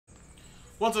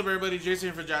What's up, everybody?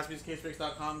 Jason here for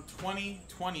JaspysCaseBreaks.com.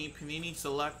 2020 Panini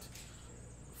Select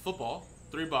Football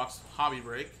 3-box hobby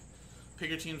break.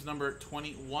 Pick your teams number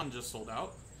 21 just sold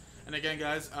out. And again,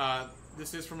 guys,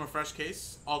 this is from a fresh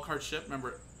case. All cards ship.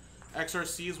 Remember,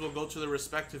 XRCs will go to the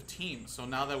respective teams. So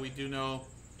now that we do know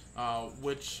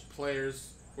which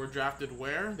players were drafted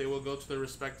where, they will go to their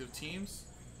respective teams.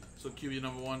 So QB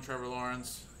number 1, Trevor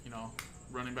Lawrence,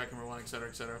 running back number 1, etc.,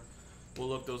 etc. We'll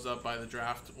look those up by the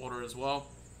draft order as well.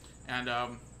 And,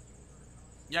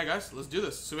 yeah, guys, let's do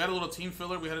this. So we had a little team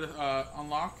filler we had to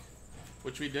unlock,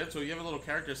 which we did. So you have a little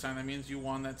character sign. That means you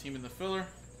won that team in the filler.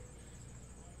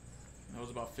 That was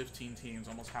about 15 teams,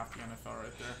 almost half the NFL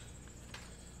right there.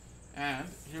 And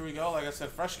here we go. Like I said,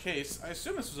 fresh case. I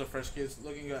assume this was a fresh case,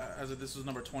 looking at as if this was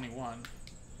number 21.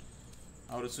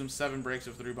 I would assume 7 breaks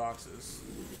of 3 boxes.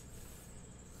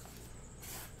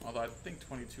 Although I think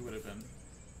 22 would have been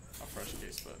a fresh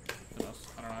case, but who knows?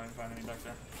 I don't know. I didn't find any back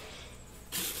there.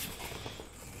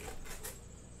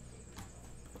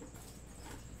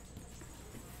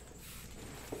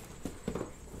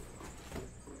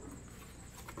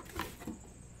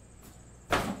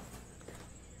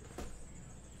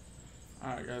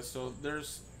 Alright, guys, so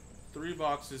there's 3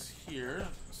 boxes here.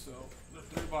 So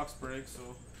they're 3-box breaks,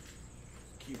 so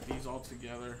keep these all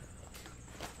together.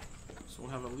 So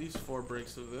we'll have at least 4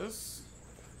 breaks of this.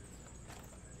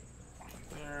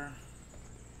 There.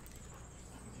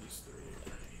 And these 3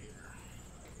 right here.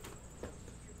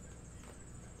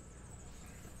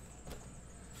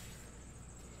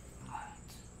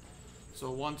 Alright.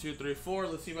 So 1, 2, 3, 4.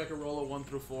 Let's see if I can roll a 1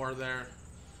 through 4 there.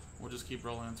 We'll just keep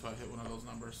rolling until I hit one of those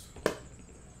numbers.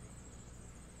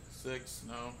 6,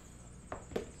 no.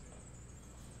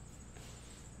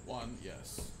 1,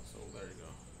 yes. So there you go.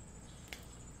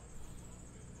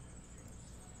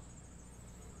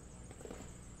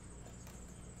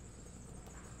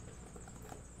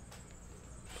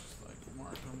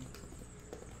 Mark them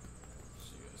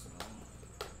so you guys know.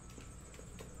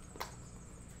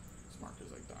 This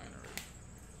marker's like dying already.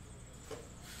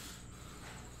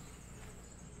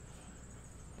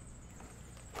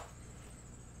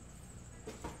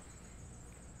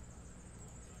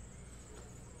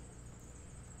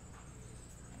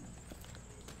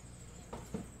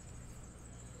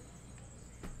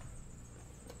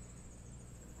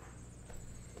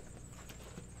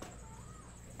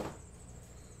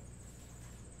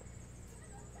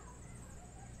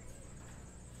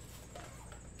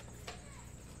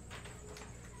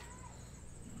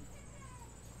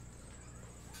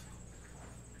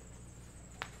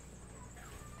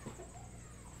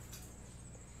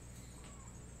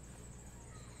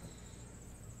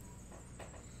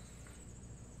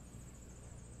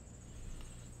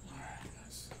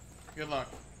 Good luck.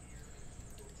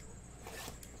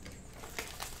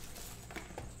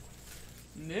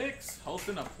 Knicks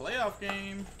hosting a playoff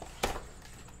game.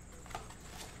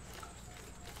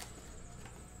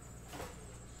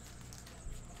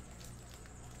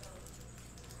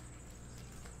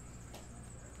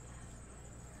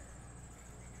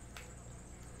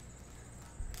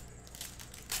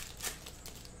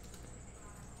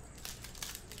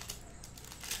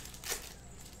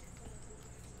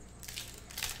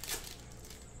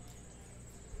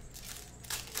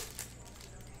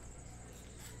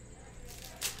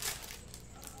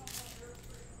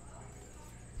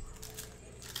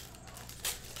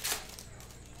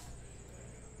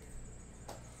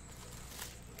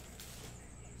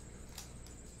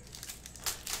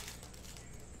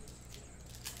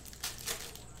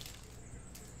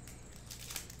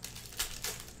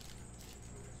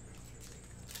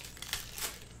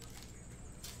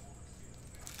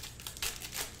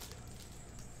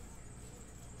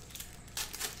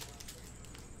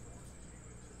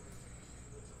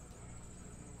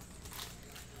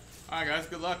 Alright, guys,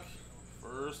 good luck.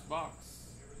 First box.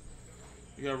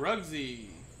 We got Ruggsy,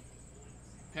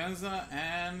 Penza,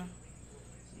 and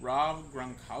Rob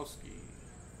Gronkowski.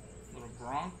 Little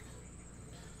Gronk.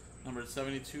 Number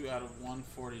 72 out of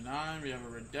 149. We have a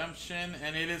redemption,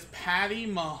 and it is Patty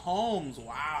Mahomes.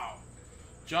 Wow.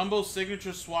 Jumbo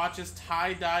signature swatches,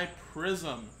 tie-dye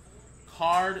prism.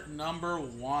 Card number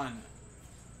 1.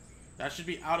 That should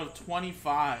be out of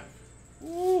 25.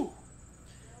 Woo!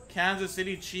 Kansas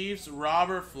City Chiefs,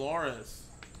 Robert Flores.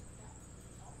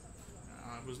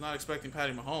 I was not expecting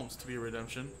Patty Mahomes to be a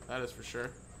redemption. That is for sure.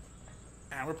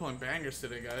 Man, we're pulling bangers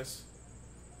today, guys.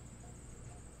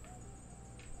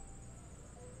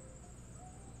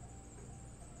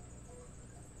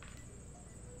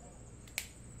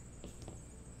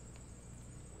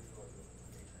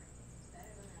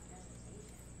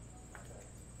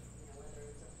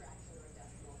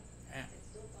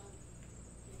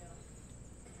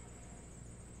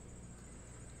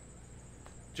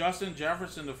 Justin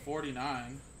Jefferson to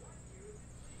 49.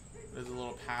 There's a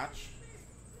little patch.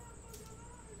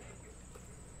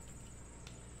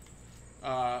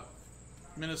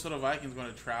 Minnesota Vikings going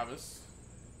to Travis.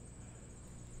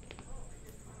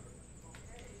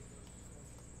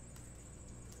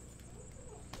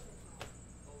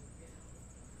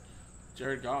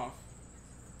 Jared Goff.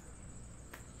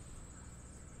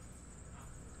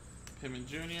 Pittman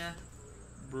Jr.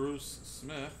 Bruce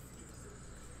Smith.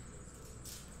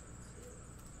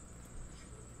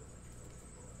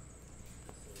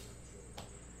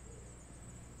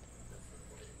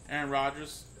 Aaron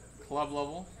Rodgers, club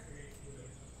level.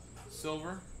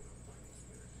 Silver.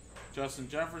 Justin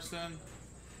Jefferson.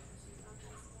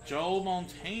 Joe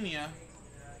Montana.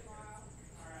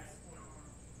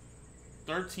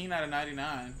 13 out of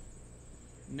 99.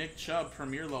 Nick Chubb,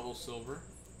 Premier level silver.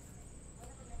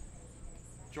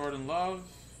 Jordan Love.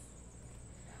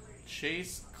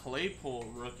 Chase Claypool,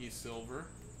 rookie silver.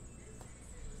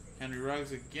 Henry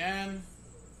Ruggs again.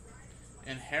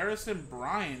 And Harrison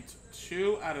Bryant,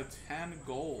 2 out of 10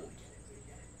 gold.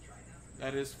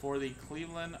 That is for the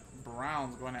Cleveland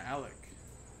Browns going to Alec.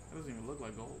 That doesn't even look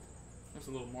like gold. Looks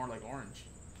a little more like orange.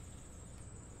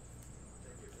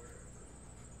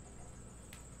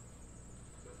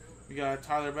 We got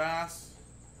Tyler Bass,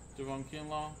 Javon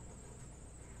Kinlaw.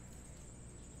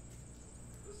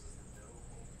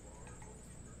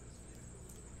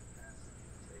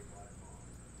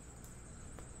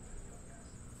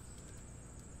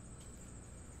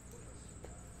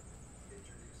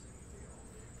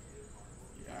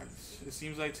 Yeah, it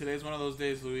seems like today's one of those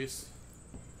days, Luis.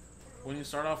 When you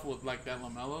start off with like that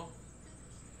LaMelo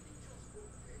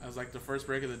as like the first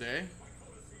break of the day.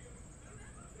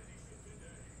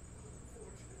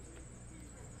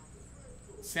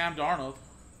 Sam Darnold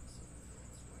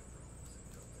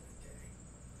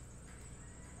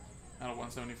out of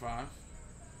 175.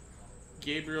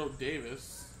 Gabriel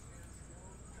Davis.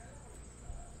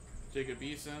 Jacob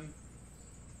Eason.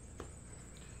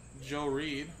 Joe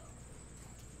Reed.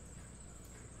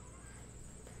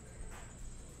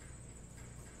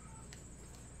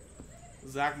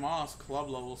 Zach Moss, club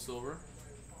level silver.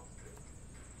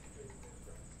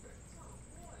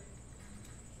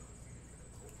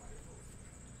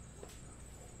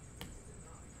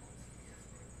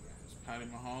 Patty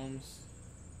Mahomes.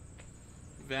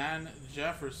 Van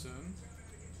Jefferson.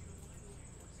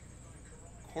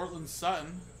 Cortland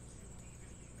Sutton.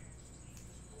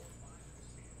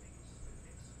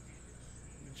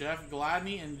 Jeff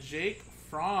Gladney and Jake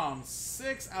Fromm.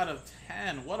 6 out of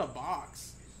 10. What a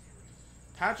box.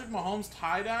 Patrick Mahomes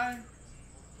tie-dye.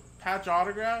 Patch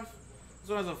autograph. This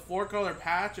one has a 4-color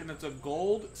patch and it's a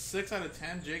gold. 6 out of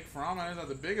 10. Jake Fromm. I know he's not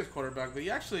the biggest quarterback, but he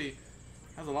actually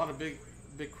has a lot of big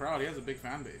crowd. He has a big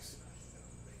fan base.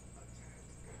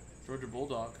 Georgia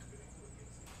Bulldog.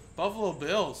 Buffalo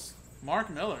Bills. Mark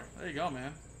Miller. There you go,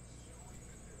 man.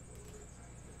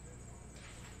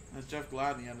 That's Jeff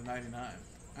Gladney out of 99.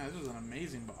 Man, this was an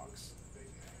amazing box.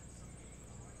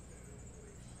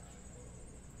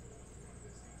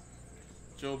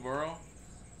 Joe Burrow.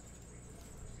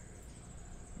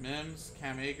 Mims,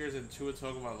 Cam Akers, and Tua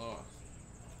Tagovailoa.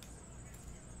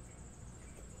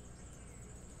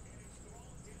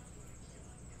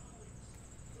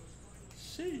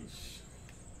 Sheesh.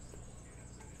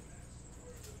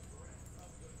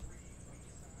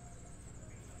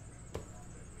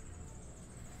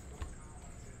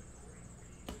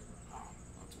 Oh,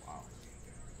 that's wild.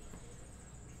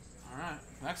 Alright,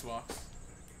 next box.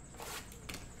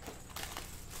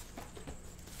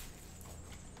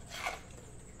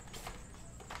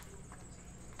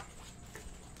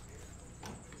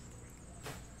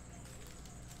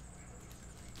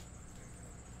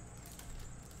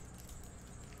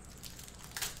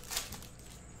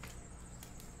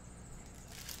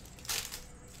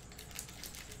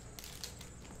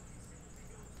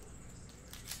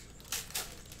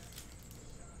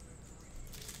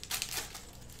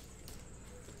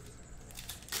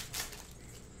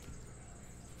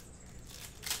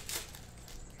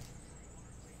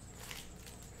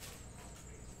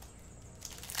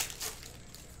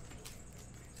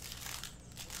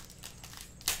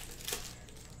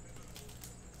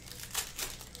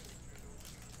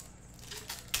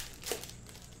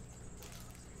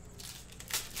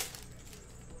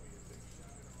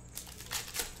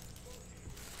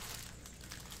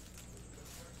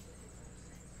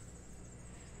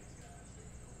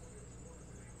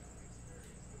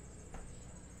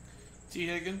 T.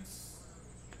 Higgins.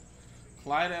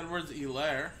 Clyde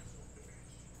Edwards-Helaire.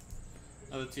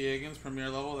 Another T. Higgins, premier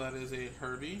level. That is a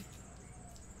Herbie.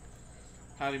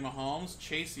 Patty Mahomes.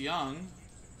 Chase Young.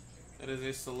 That is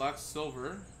a select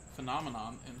silver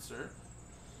phenomenon insert.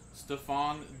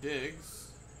 Stephon Diggs.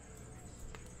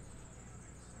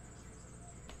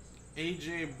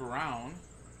 A.J. Brown.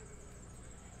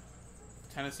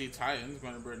 Tennessee Titans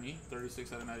going to Brittany.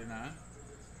 36 out of 99.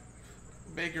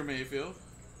 Baker Mayfield.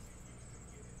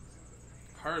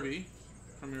 Harvey.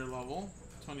 Premier level.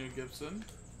 Antonio Gibson.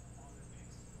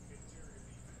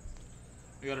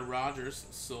 We got a Rodgers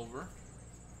silver.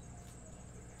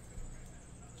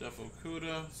 Jeff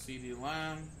Okuda, C.D.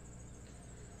 Lamb,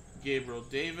 Gabriel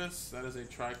Davis, that is a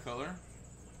tricolor.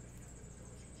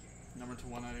 Number to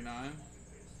 199.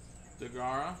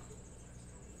 Degara.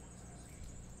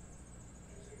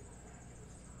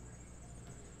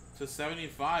 To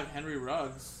 75, Henry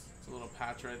Ruggs. It's a little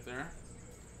patch right there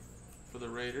for the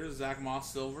Raiders. Zach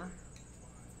Moss silver.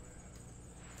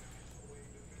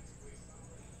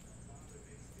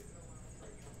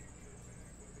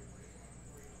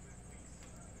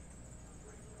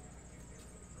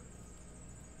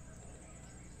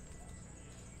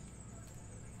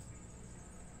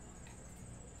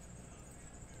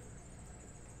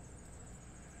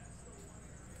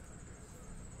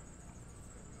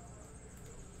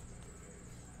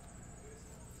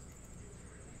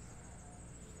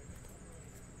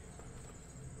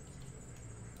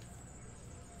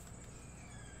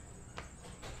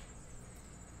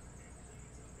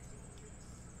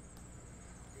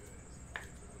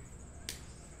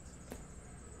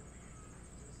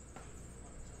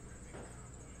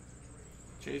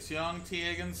 Chase Young, T.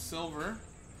 Higgins, silver,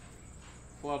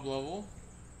 club level.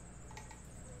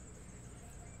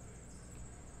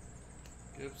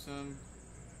 Gibson,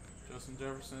 Justin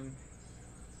Jefferson,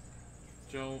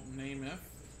 Joe Namath.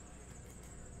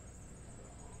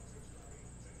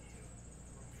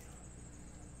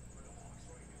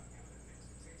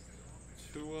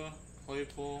 Tua,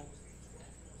 Claypool,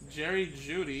 Jerry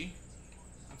Jeudy.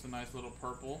 That's a nice little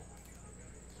purple.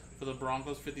 For the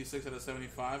Broncos, 56 out of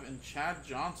 75. And Chad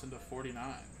Johnson to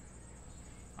 49.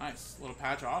 Nice. Little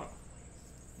patch auto.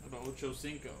 About Ocho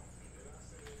Cinco.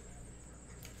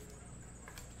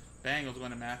 Bengals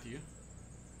going to Matthew.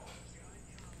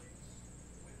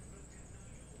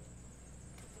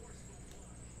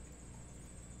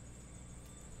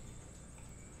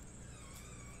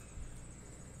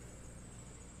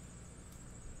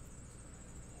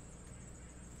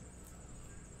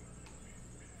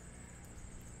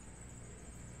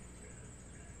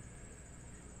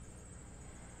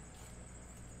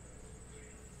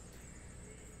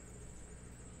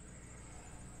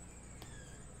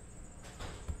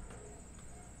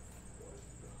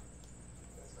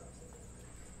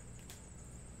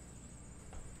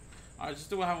 Alright,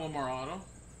 just do have one more auto.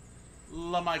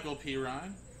 LaMichael P.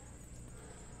 Ryan.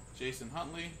 Jason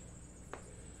Huntley.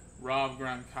 Rob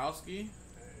Gronkowski.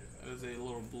 That is a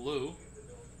little blue.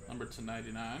 Number to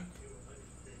 99.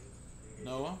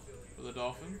 Noah for the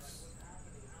Dolphins.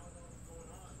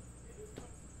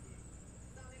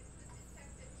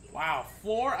 Wow,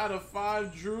 4 out of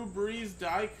 5 Drew Brees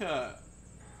die cut.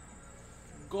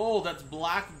 Gold, that's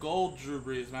black gold Drew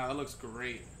Brees. Man, that looks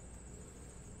great.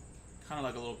 Kind of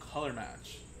like a little color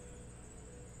match.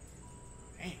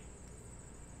 Dang.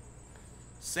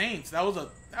 Saints, that was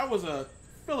a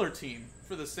filler team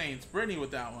for the Saints. Brittany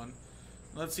with that one.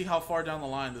 Let's see how far down the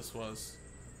line this was.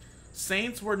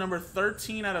 Saints were number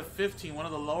 13 out of 15, one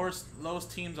of the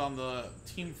lowest teams on the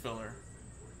team filler.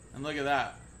 And look at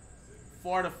that.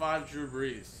 4 out of 5 Drew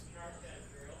Brees.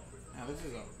 Now this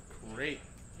is a great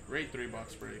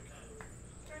 $3 break.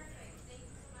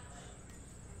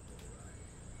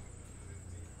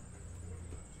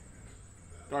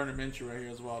 Gardner Minshew right here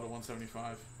as well to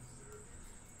 175.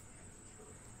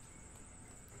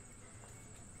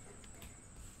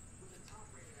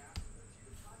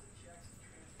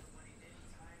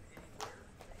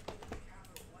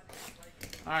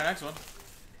 All right, next one.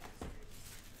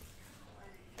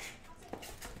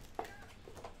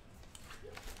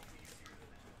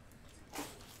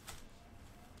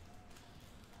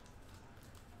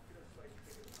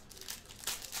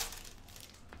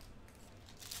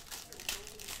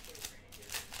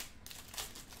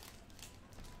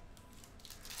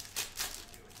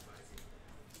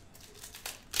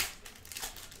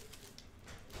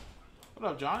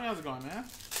 What up, Johnny? How's it going, man?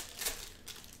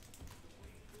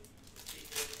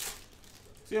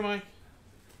 See you, Mike.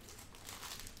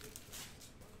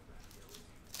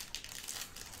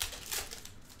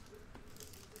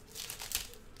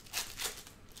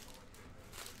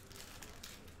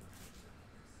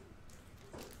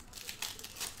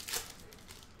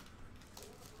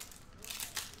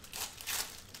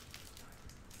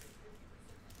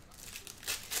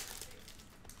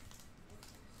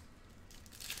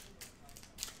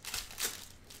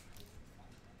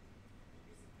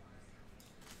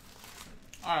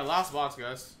 Alright, last box,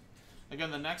 guys. Again,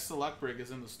 the next select break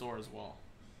is in the store as well.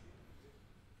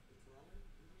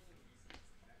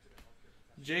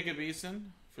 Jacob Eason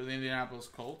for the Indianapolis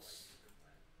Colts.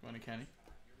 Going to Kenny.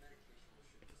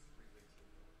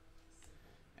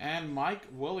 And Mike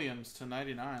Williams to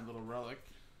 99, little relic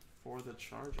for the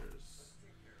Chargers.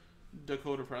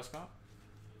 Dakota Prescott.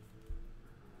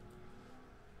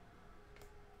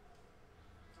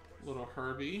 Little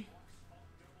Herbie.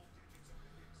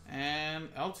 And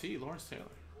LT, Lawrence Taylor.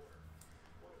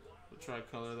 The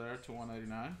tricolor there to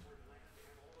 199.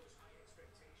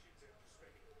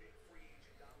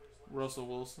 Russell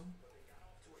Wilson.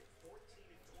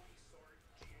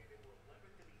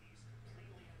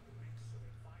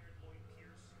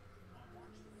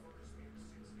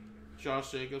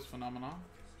 Josh Jacobs, phenomenon.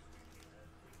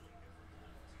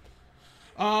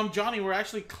 Johnny, we're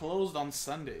actually closed on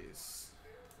Sundays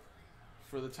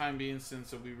for the time being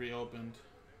since we reopened.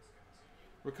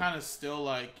 We're kind of still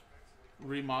like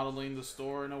remodeling the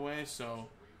store in a way, so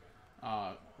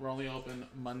we're only open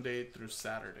Monday through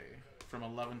Saturday from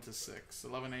 11 to 6.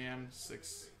 11 a.m.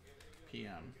 6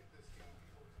 p.m.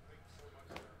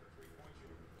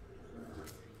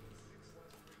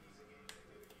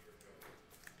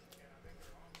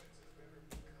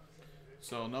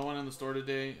 So no one in the store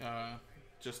today,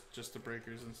 just the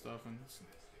breakers and stuff and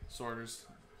sorters.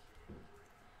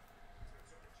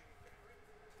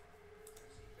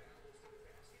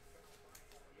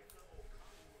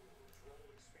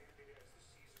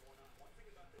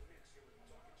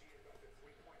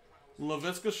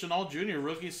 LaVisca Chenault Jr.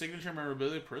 Rookie Signature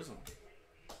Memorabilia Prism.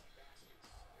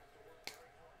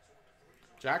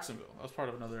 Jacksonville. That was part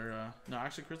of another... no,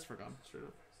 actually Christopher gone. Straight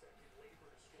up.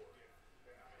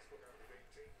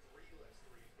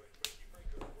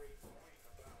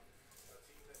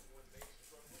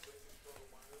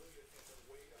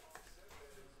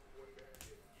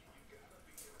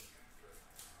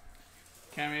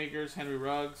 Cam Akers, Henry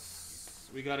Ruggs.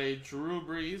 We got a Drew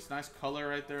Brees. Nice color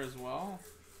right there as well.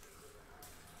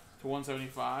 To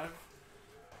 175.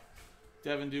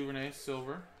 Devin Duvernay,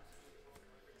 silver.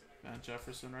 And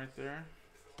Jefferson right there.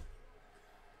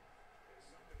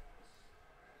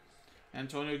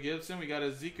 Antonio Gibson. We got a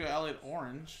Ezekiel Elliott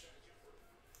orange.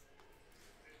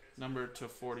 Number to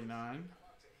 49.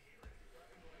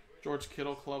 George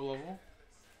Kittle club level.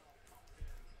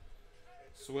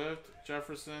 Swift,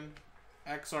 Jefferson,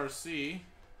 XRC.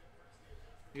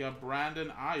 We got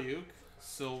Brandon Ayuk,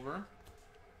 silver.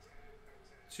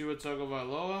 Tua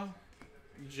Tagovailoa,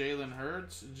 Jalen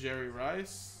Hurts, Jerry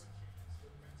Rice.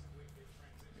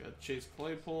 We got Chase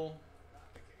Claypool.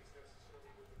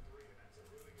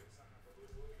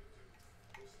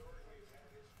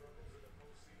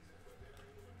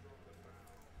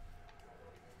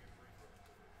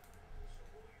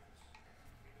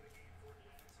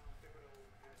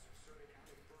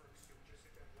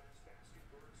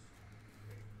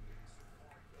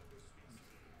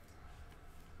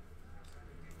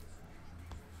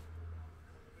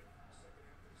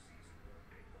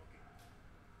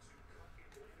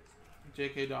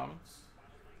 J.K. Dobbins.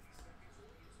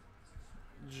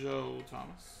 Joe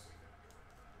Thomas.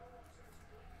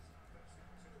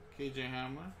 K.J.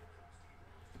 Hamler.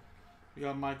 We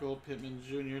got Michael Pittman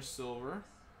Jr. silver.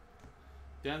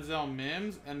 Denzel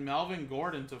Mims and Melvin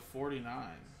Gordon to 49.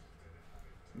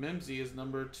 Mimsy is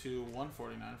number to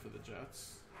 149 for the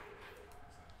Jets.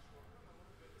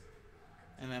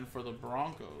 And then for the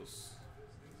Broncos,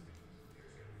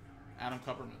 Adam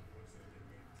Kupperman.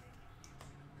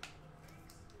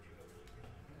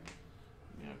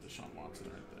 We have Deshaun Watson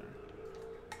right there.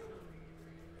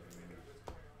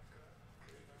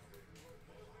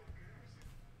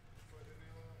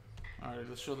 Alright,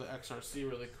 let's show the XRC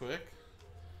really quick.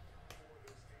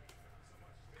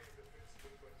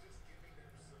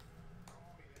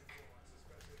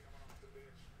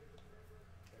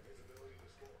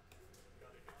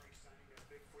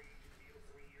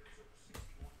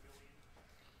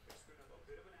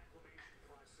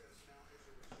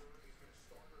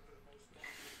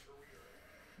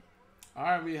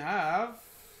 Alright, we have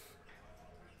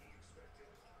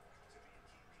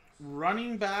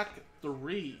running back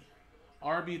 3,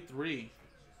 RB3.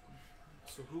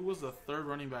 So who was the third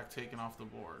running back taken off the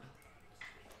board?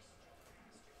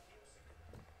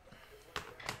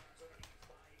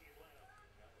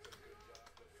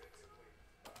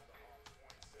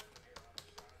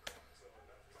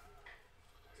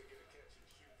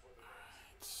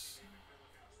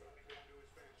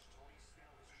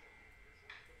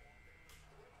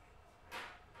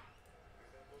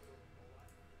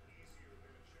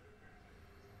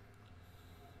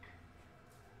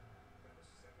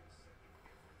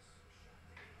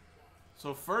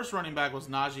 So first running back was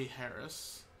Najee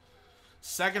Harris.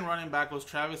 Second running back was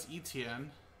Travis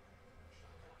Etienne.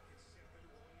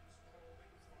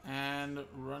 And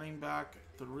running back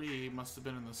 3 must have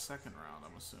been in the second round,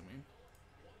 I'm assuming.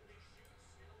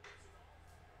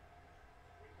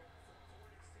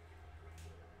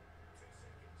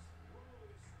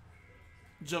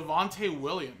 Javonte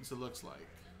Williams, it looks like.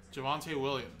 Javonte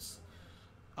Williams.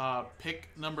 Pick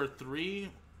number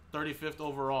 3, 35th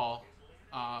overall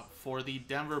for the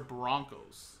Denver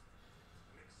Broncos.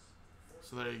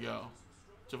 So there you go.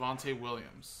 Javonte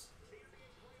Williams.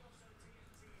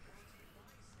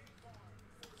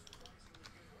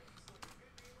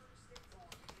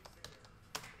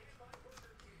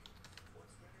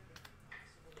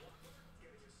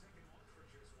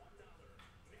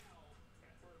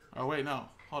 Oh, wait, no.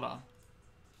 Hold on.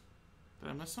 Did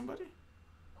I miss somebody?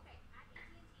 Okay, at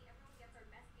AT&T, everyone gets our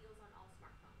best deals on all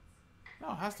smartphones.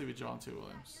 No, it has to be Javonte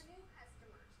Williams. Your new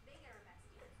customers, they get our best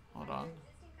deals. Hold Our on.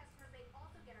 existing customers, they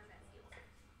also get our best deals.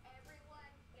 Everyone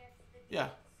gets the deals.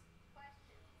 Yeah.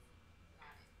 Questions?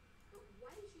 Got it. But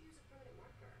why did you use a permanent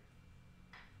marker?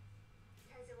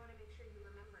 Because I want to make sure you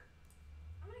remember.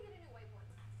 I'm going to get a new whiteboard.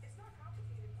 It's not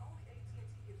complicated. Only AT&T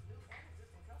gives new and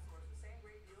existing customers the same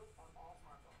great deals on all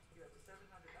smartphones. You have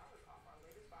 $700 off our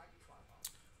latest 5G smartphone.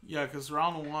 Yeah, because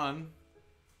round 1,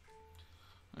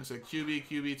 I said QB,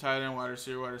 QB, tight end, wide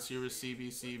receiver, CB,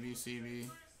 CB, CB,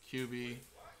 QB.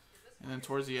 And then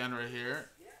towards the end right here,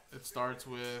 it starts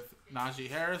with Najee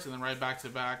Harris, and then right back to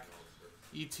back,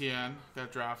 Etienne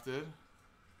got drafted.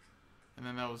 And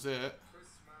then that was it.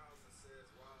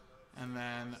 And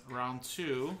then round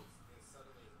 2,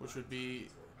 which would be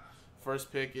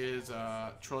first pick is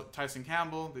Tyson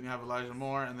Campbell, then you have Elijah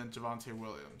Moore, and then Javonte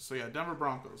Williams. So yeah, Denver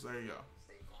Broncos, there you go.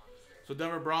 So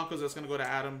Denver Broncos, that's going to go to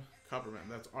Adam Kupperman.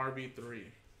 That's RB3.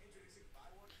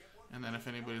 And then if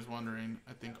anybody's wondering,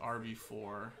 I think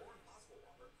RB4,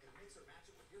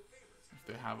 if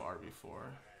they have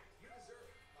RB4,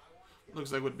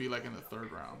 looks like would be like in the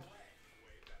 3rd round.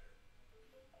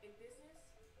 In business,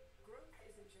 growth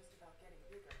isn't just about getting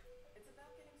bigger. It's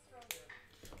about getting stronger.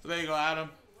 So there you go,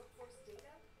 Adam. Workforce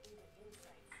data into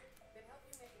insights that help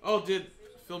you make Oh, did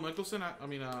Phil Mickelson?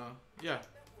 Yeah,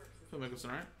 Phil Mickelson,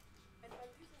 right? and by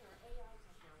using our AI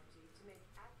technology to make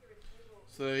accurate payroll.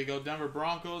 So there you go, Denver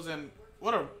Broncos, and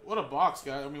what a box,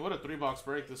 guys. I mean, what a 3-box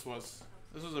break this was.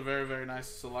 This was a very, very nice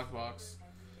select box.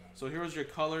 So here's your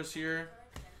colors here.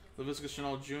 LaVisca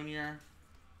Chenault Jr.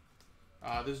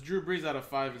 This Drew Brees out of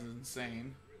 5 is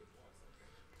insane.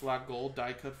 Black gold,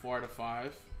 die cut 4 out of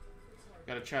 5.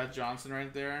 Got a Chad Johnson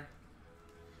right there.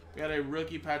 We got a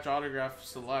rookie patch autograph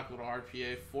select, little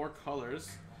RPA, 4 colors.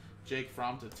 Jake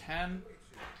Fromm to 10.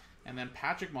 And then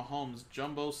Patrick Mahomes,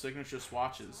 jumbo signature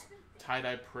swatches,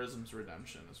 tie-dye prisms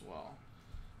redemption as well.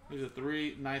 These are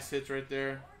 3 nice hits right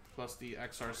there, plus the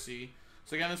XRC.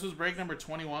 So again, this was break number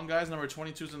 21, guys. Number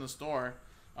 22 is in the store.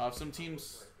 If some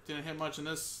teams didn't hit much in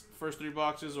this first 3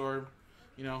 boxes, or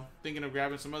thinking of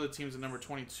grabbing some other teams in number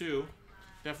 22,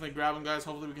 definitely grab them, guys.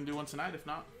 Hopefully we can do one tonight. If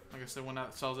not, like I said, when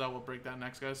that sells out, we'll break that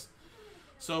next, guys.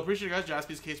 So appreciate you guys.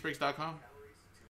 JaspysCaseBreaks.com.